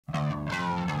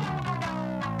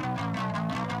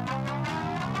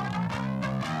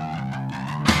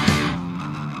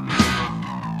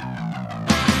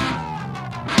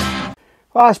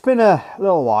Well, it's been a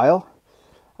little while.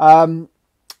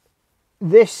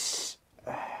 This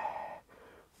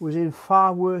was in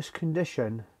far worse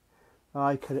condition than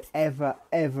I could ever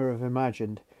have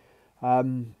imagined.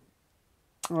 I'll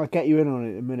get you in on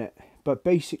it in a minute, but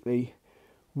basically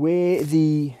where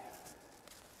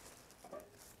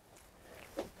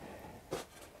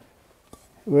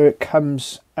it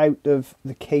comes out of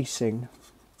the casing,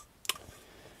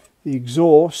 the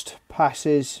exhaust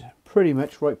passes pretty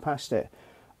much right past it,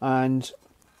 and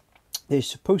there's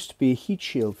supposed to be a heat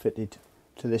shield fitted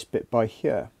to this bit by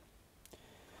here.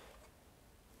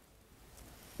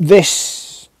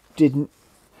 This didn't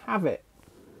have it,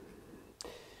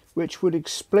 which would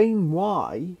explain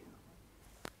why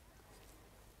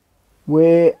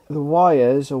where the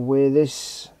wires, or where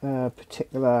this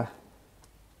particular,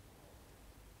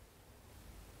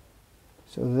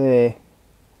 so there,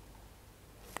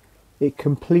 it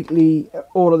completely,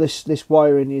 all of this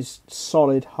wiring is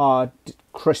solid, hard,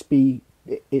 crispy.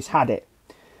 It's had it.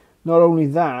 Not only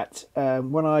that,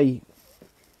 when I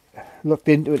looked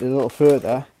into it a little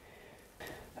further,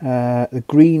 the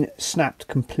green snapped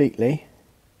completely.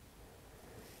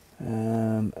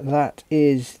 That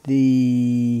is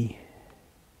the,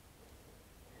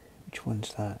 which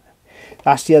one's that?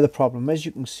 That's the other problem. As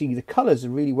you can see, the colours are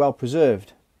really well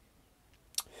preserved.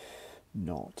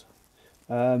 Not.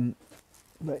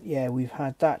 But yeah, we've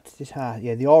had that.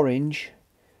 Yeah, the orange,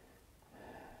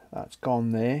 that's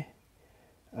gone there.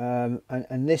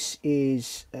 And this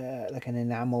is like an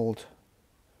enamelled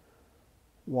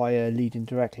wire leading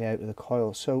directly out of the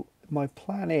coil. So my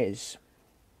plan is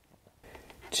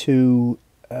to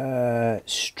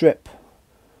strip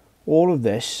all of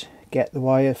this, get the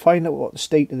wire, find out what the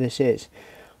state of this is,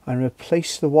 and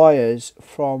replace the wires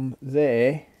from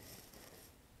there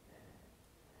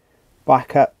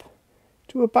back up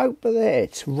to about there.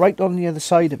 It's right on the other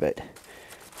side of it.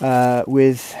 I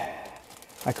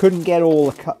couldn't get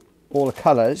all the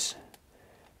colours,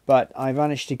 but I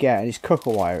managed to get, it's cooker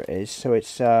wire it is, so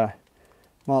it's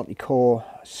multi-core,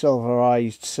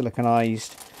 silverized,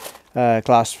 siliconized,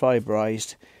 glass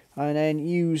fiberized, and then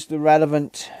use the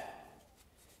relevant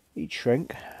heat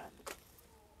shrink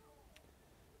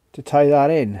to tie that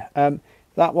in.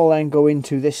 That will then go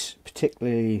into this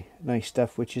particularly nice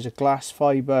stuff, which is a glass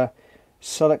fiber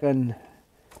silicon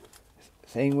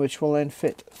thing, which will then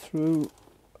fit through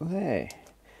there.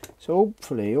 So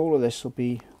hopefully all of this will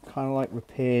be kind of like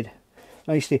repaired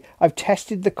nicely. I've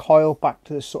tested the coil back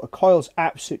to the sort of coil's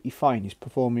absolutely fine. It's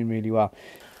performing really well.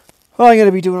 I'm going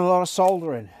to be doing a lot of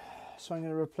soldering, so I'm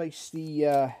going to replace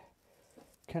the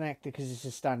connector, because it's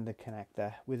a standard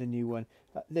connector, with a new one.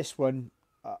 This one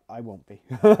I won't be.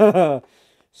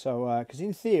 So because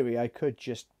in theory I could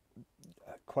just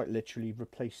quite literally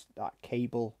replace that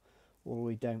cable all the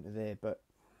way down to there, but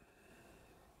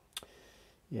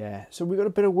yeah, so we've got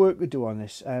a bit of work to do on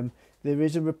this. There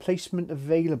is a replacement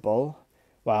available.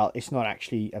 Well, it's not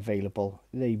actually available.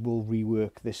 They will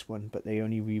rework this one, but they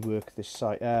only rework this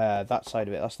side, that side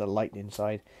of it. That's the lightning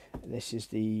side. This is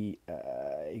the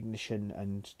ignition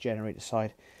and generator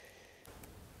side.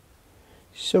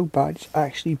 So bad, it's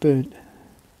actually burnt.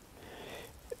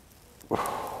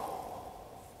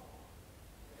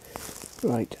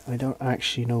 Right, I don't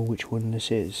actually know which one this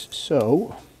is.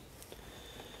 So,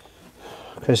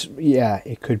 because yeah,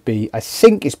 it could be. I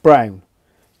think it's brown,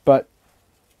 but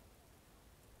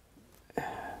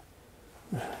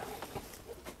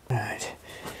right.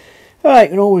 I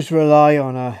can always rely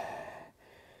on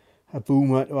a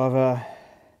boomer to have a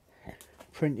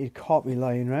printed copy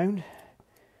lying around.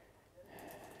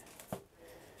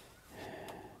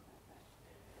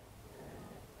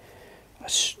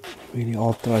 That's really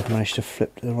odd that I've managed to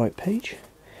flip to the right page.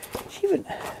 It's even.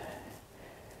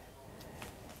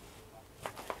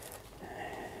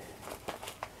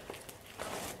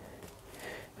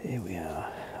 There we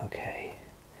are. Okay.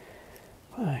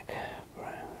 Black,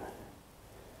 brown.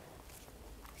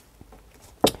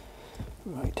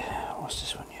 Right. What's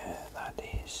this one here? That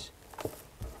is.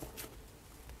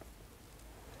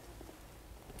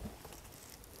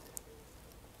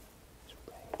 It's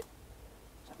red. Is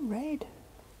that red?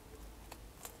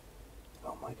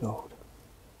 Oh my god.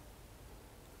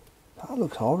 That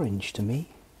looks orange to me.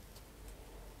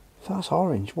 If that's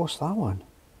orange, what's that one?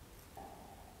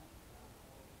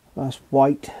 That's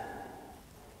white,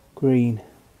 green.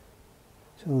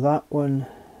 So that one,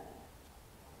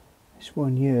 this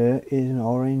one here is an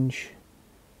orange.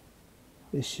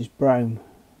 This is brown.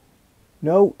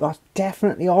 No, that's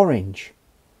definitely orange.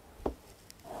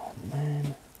 Oh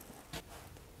man.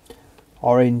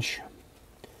 Orange,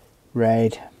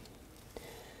 red,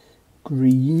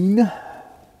 green,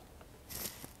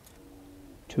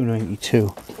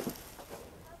 292.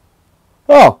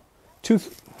 Oh,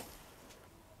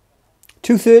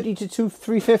 230 to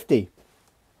 350.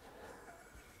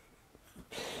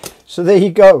 So there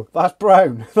you go. That's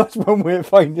brown. That's one way of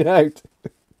finding out.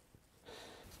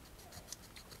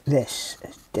 This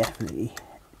is definitely.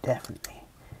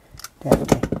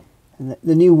 And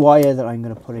the new wire that I'm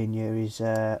going to put in here is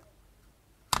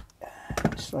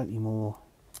slightly more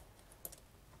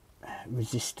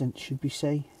resistant, should we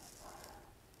say.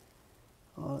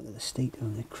 Oh, look at the Stator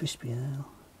and the crispier now.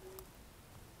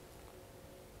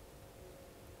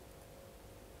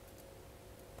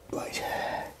 Right.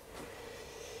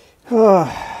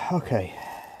 Oh, okay.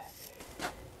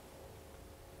 Of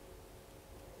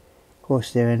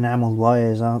course, they're enamelled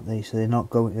wires, aren't they? So they're not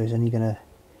going. There's only gonna.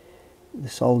 The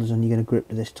solder's only gonna grip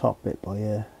to this top bit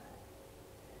by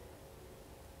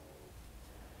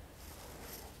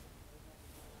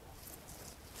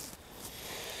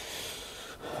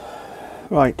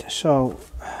Right, so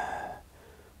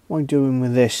what I'm doing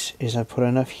with this is I put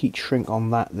enough heat shrink on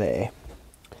that there,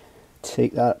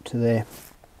 take that up to there.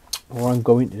 What I'm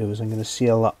going to do is I'm going to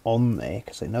seal that on there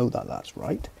because I know that that's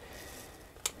right.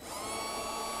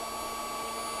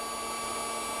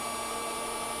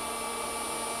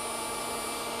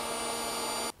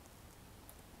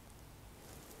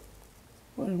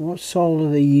 I don't know what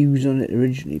solder they used on it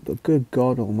originally, but good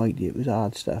God almighty, it was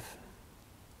hard stuff.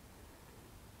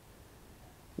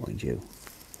 Mind you.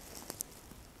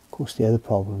 Of course, the other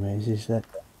problem is that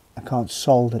I can't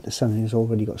solder to something that's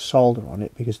already got solder on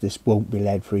it because this won't be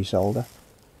lead-free solder.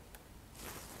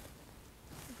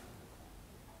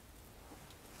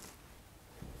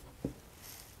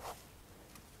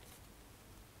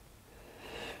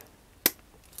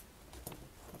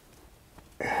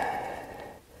 There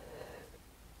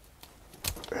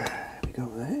we go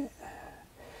there.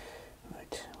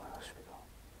 Right, what else have we got?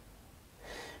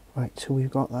 Right, so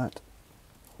we've got that.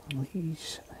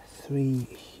 These three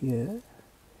here.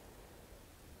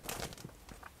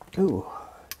 Ooh,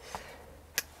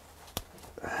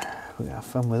 we're gonna have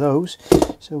fun with those.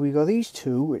 So we got these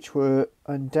two which were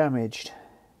undamaged,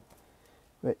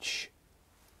 which,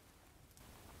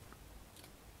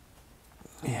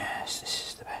 yes, this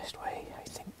is the best way, I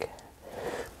think.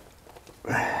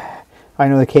 I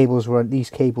know these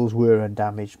cables were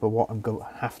undamaged, but what I'm going to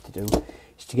have to do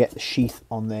is to get the sheath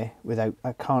on there without,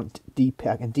 I can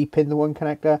depin the one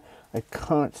connector, I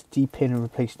can't depin and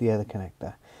replace the other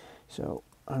connector. So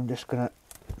I'm just going to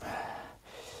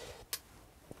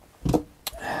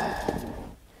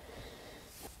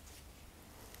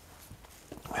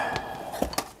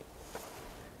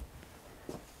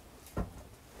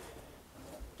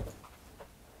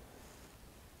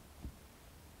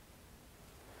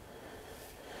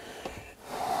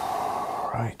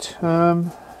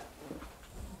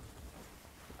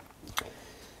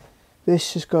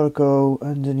this has got to go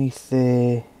underneath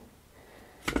there,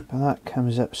 and that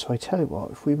comes up. So I tell you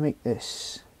what, if we make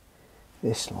this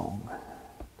long,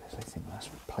 because I think that's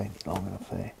plenty long enough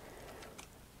there.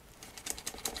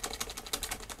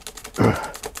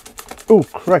 Oh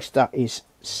Christ, that is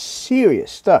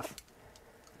serious stuff.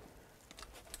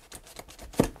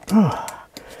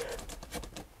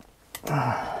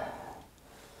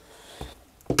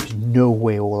 There's no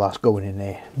way all that's going in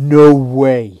there. No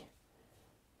way.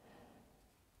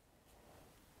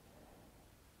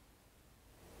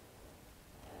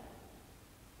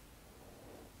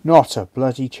 Not a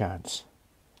bloody chance.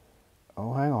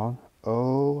 Oh, hang on.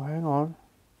 Oh, hang on.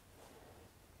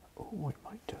 Oh, it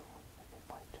might do. It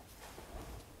might.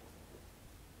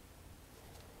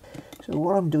 So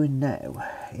what I'm doing now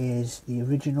is the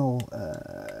original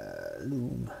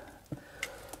loom.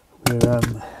 Where,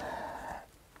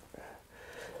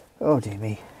 oh dear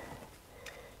me.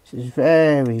 This is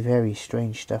very, very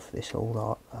strange stuff, this old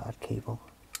hard cable.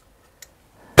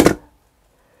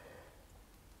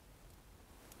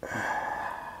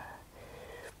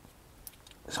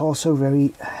 It's also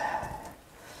very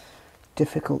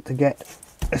difficult to get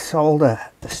a solder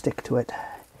to stick to it,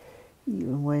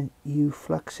 even when you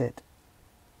flux it.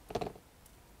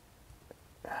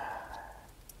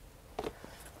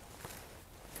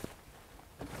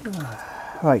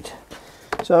 Right,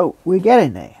 so we're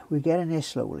getting there. We're getting there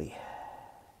slowly.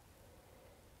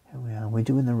 Here we are. We're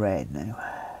doing the red now.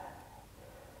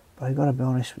 But I've got to be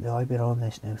honest with you, I've been on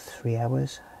this now 3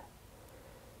 hours.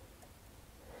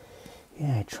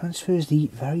 Yeah, it transfers the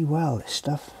heat very well, this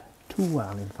stuff. Too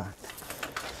well, in fact.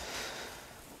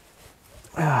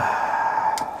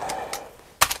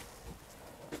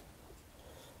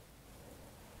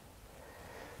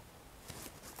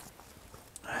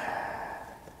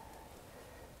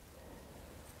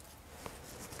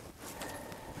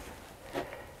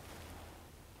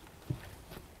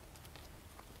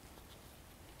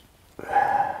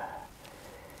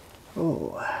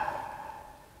 Oh,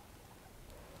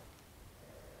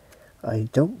 I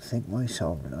don't think my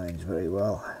soldering iron's very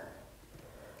well.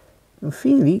 I can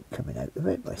feel heat coming out of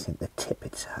it, but I think the tip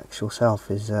its actual self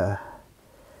is, I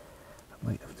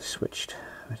might have to switch.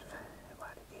 Well,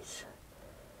 it is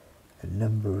a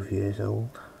number of years old.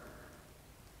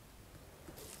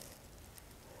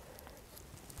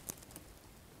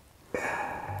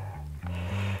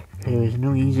 There is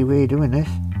no easy way of doing this.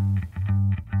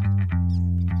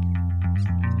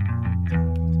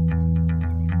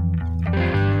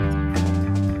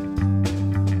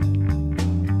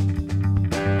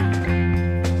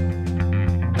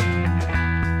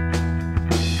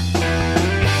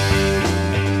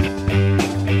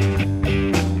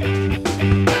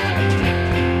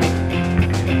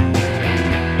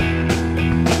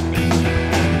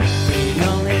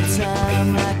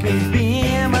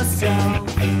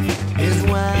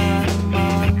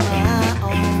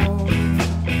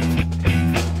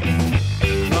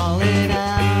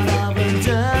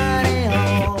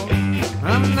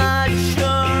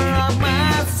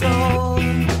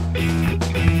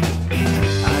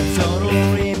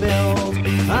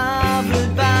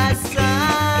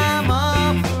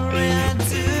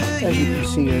 As you can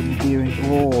see, I'm adhering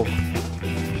to all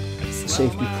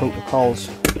safety protocols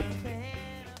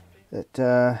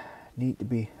that need to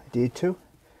be adhered to.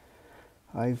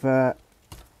 I've got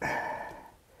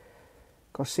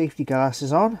safety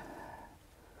glasses on,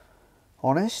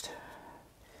 honest.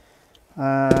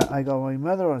 I got my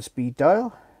mother on speed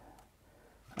dial,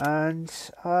 and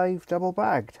I've double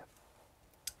bagged.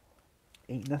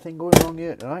 Ain't nothing going wrong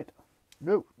here tonight.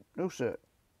 No, no sir.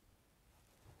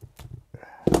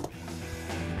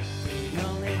 The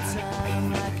only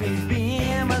time I can be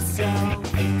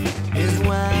myself is when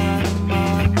I'm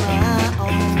on my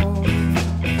own.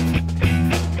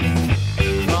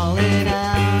 Crawling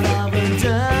out of a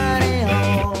dirty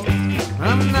hole,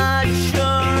 I'm not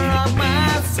sure of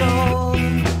my soul.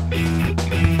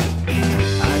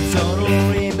 A total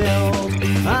rebuild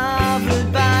of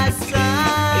advice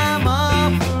I'm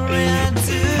offering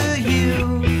to you.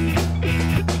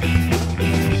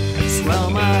 Swell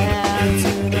my hand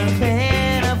to the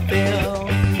pain I feel.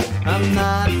 I'm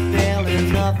not feeling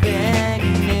nothing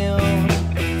new.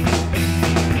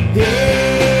 Yeah,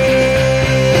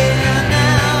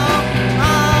 now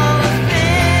all the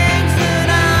things that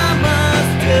I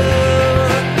must do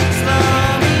slow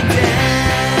me down,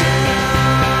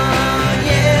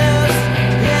 yes,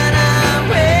 and I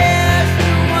wish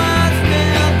it was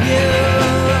with you.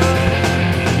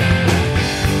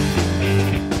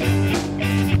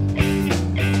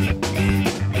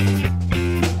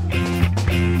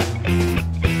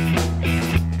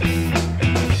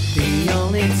 The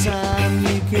only time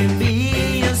you can be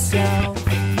yourself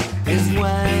is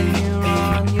when you're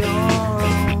on your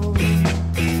own.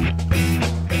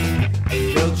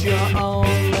 Built your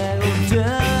own little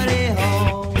dirty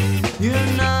hole.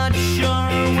 You're not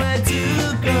sure where to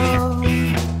go.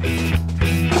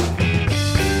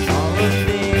 All the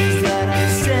things that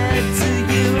I've said to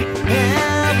you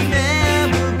have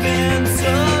never been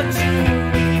so true.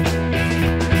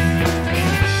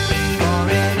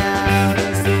 Falling out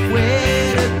is the way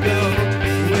to go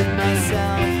with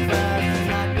myself, but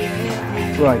not with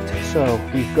you. Right, so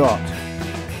we've got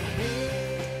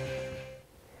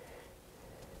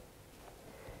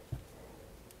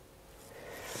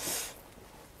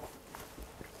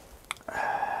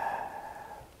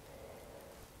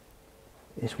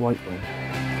this white one.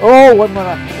 Oh, one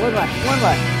more.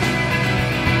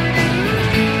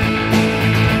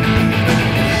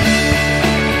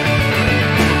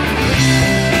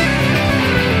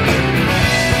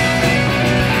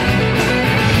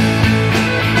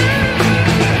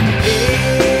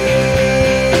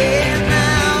 And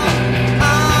now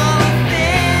all the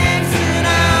things that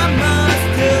I must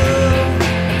do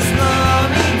slow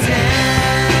me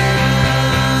down,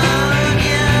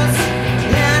 yes,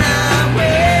 and I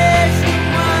wish it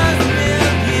was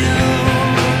with you.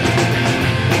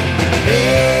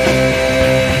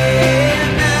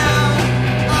 And now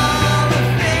all the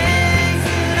things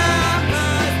that I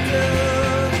must do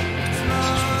slow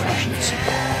me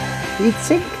down. Heat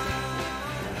sink.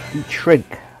 Heat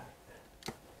shrink.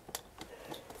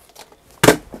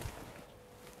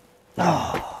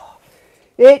 Oh,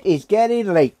 it is getting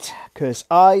late because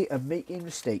I am making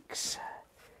mistakes.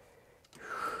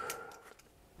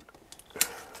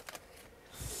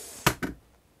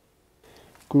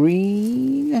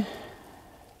 Green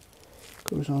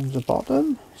goes on the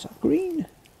bottom. Is that green?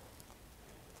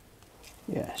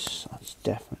 Yes, that's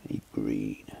definitely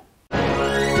green.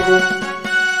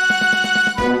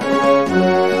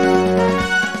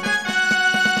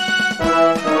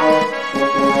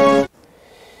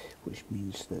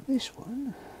 this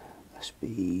one must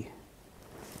be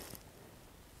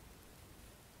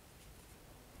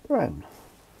brown.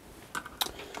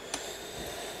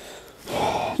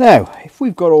 Now, if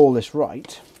we've got all this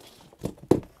right,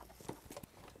 and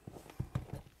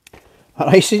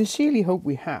I sincerely hope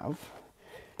we have,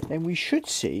 then we should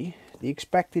see the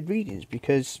expected readings,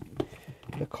 because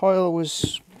the coil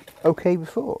was okay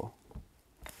before.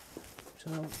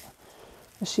 So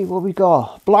let's see what we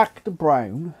got. Black to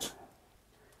brown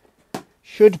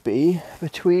should be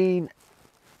between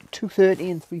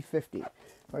 230 and 350.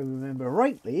 If I remember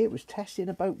rightly, it was testing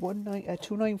about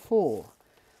 294.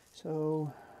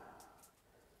 So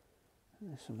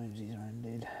sometimes these are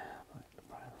ended.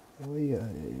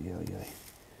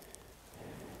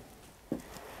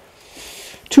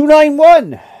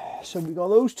 291. So we got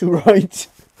those two right.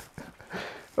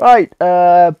 Right,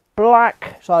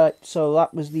 black. So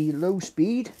that was the low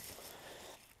speed.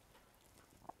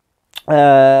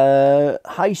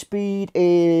 High speed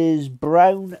is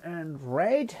brown and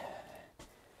red.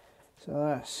 So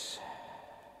that's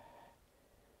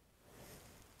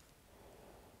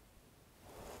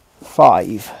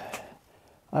five,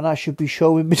 and I should be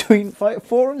showing between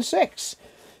 4 and 6.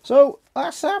 So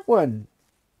that's that one.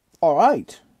 All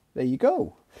right, there you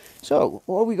go. So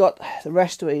what we got, the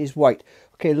rest of it is white.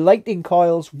 Okay, lighting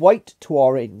coils, white to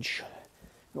orange,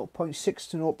 0.6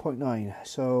 to 0.9.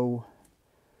 So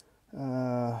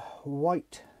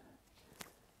white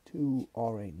to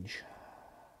orange,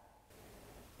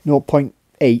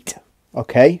 0.8.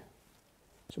 Okay,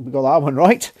 so we got that one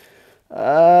right.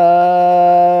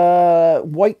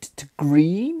 White to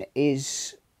green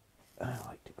is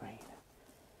white to green.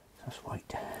 That's white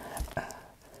to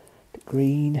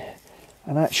green,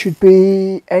 and that should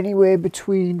be anywhere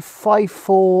between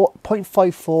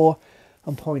 0.54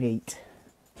 and 0.8.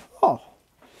 Oh,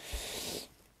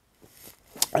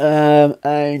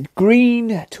 and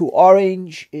green to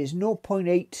orange is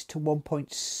 0.8 to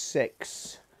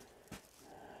 1.6.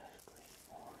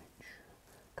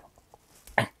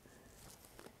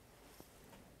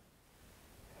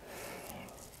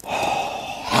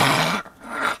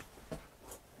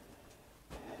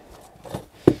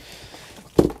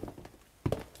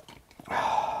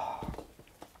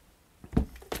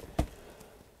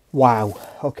 Wow,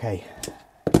 okay.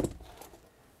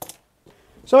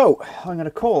 So, I'm going to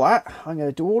call that. I'm going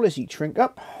to do all this heat shrink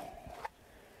up.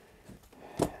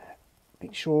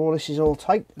 Make sure all this is all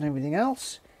tight and everything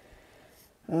else.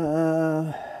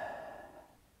 I'm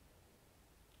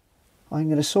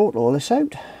going to sort all this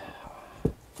out.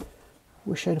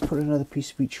 Wish I'd have put another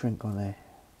piece of heat shrink on there.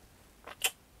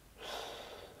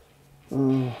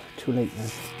 Oh, too late now.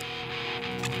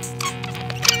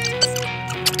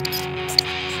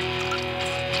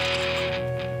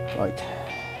 Right.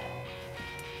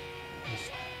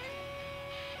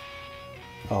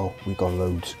 Oh, we got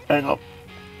loads. Hang on.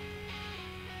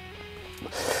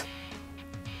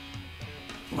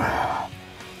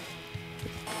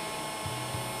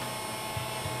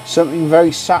 Something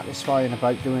very satisfying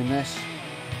about doing this.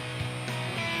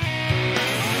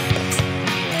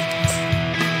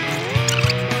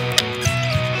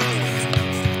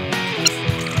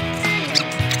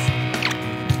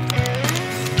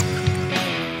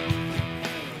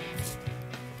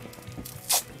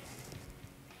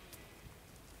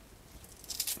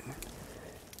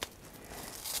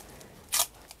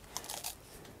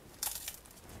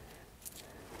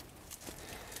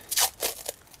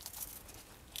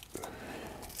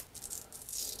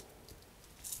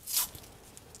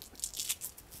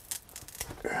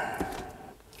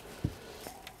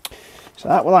 So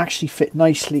that will actually fit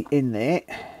nicely in there,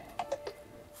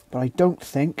 but I don't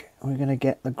think we're going to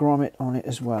get the grommet on it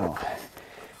as well.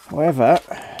 However,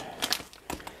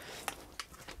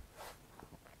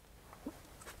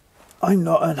 I'm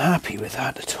not unhappy with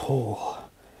that at all,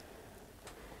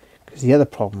 because the other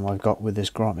problem I've got with this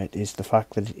grommet is the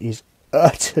fact that it is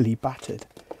utterly battered.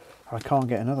 I can't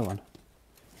get another one.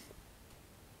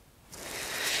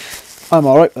 I'm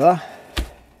alright with that.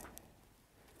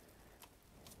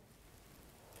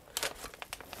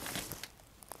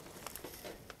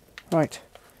 Right,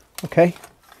 okay,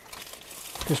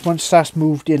 because once that's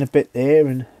moved in a bit there,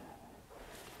 and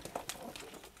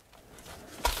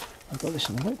I've got this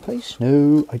in the right place.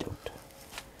 No, I don't.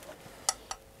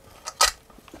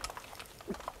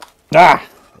 Ah,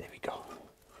 there we go.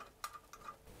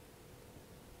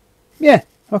 Yeah,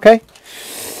 okay.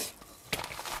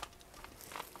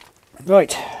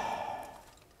 Right.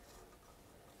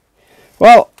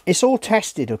 Well, it's all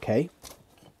tested, okay.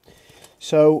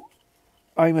 So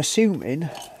I'm assuming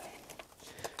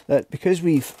that because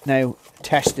we've now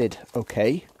tested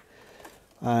okay,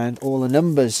 and all the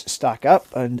numbers stack up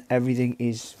and everything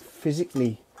is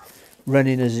physically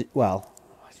running as it, well,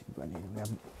 I think running, we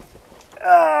haven't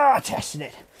tested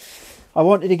it. I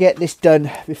wanted to get this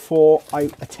done before I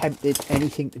attempted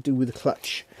anything to do with the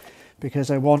clutch,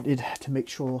 because I wanted to make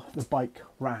sure the bike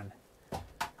ran,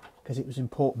 because it was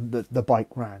important that the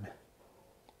bike ran.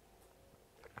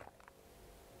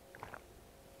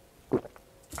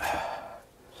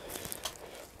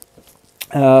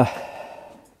 A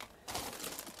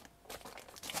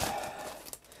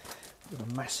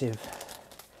massive,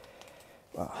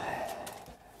 well,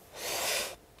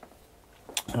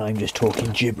 I'm just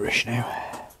talking gibberish now.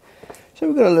 So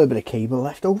we've got a little bit of cable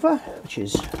left over, which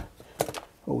is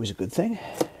always a good thing.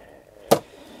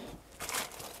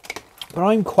 But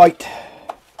I'm quite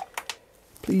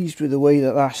pleased with the way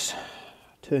that that's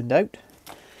turned out.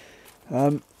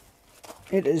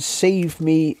 It has saved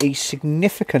me a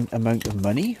significant amount of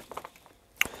money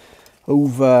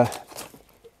over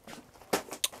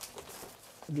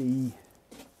the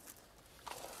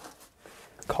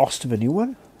cost of a new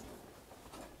one,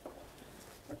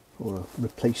 or a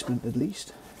replacement at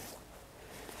least.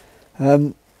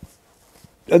 And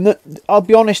that, I'll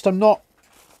be honest, I'm not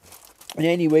in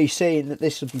any way saying that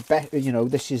this would be better, you know,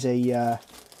 this is a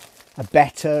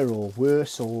better or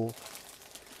worse, or,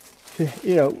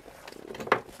 you know,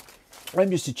 I'm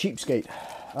just a cheapskate,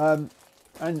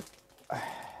 and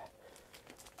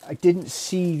I didn't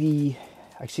see the,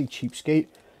 I say cheapskate,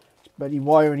 but the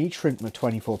wire and heat shrink were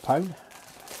 £24.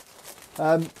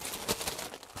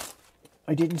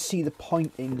 I didn't see the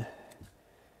point in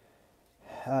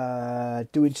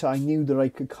doing so. I knew that I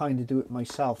could kind of do it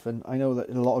myself, and I know that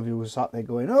a lot of you were sat there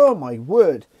going, "Oh my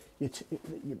word!"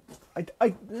 I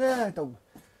don't.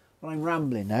 Well, I'm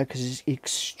rambling now because it's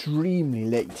extremely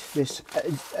late. This,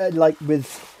 like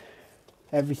with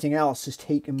everything else, has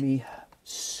taken me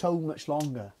so much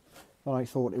longer than I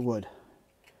thought it would.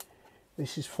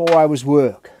 This is 4 hours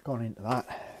work gone into that,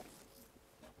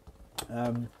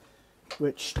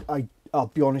 which I'll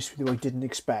be honest with you, I didn't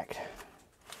expect.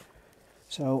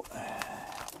 So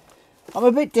I'm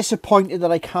a bit disappointed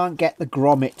that I can't get the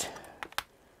grommet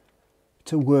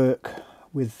to work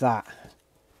with that.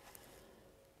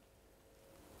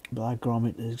 But that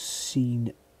grommet has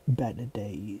seen better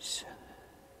days.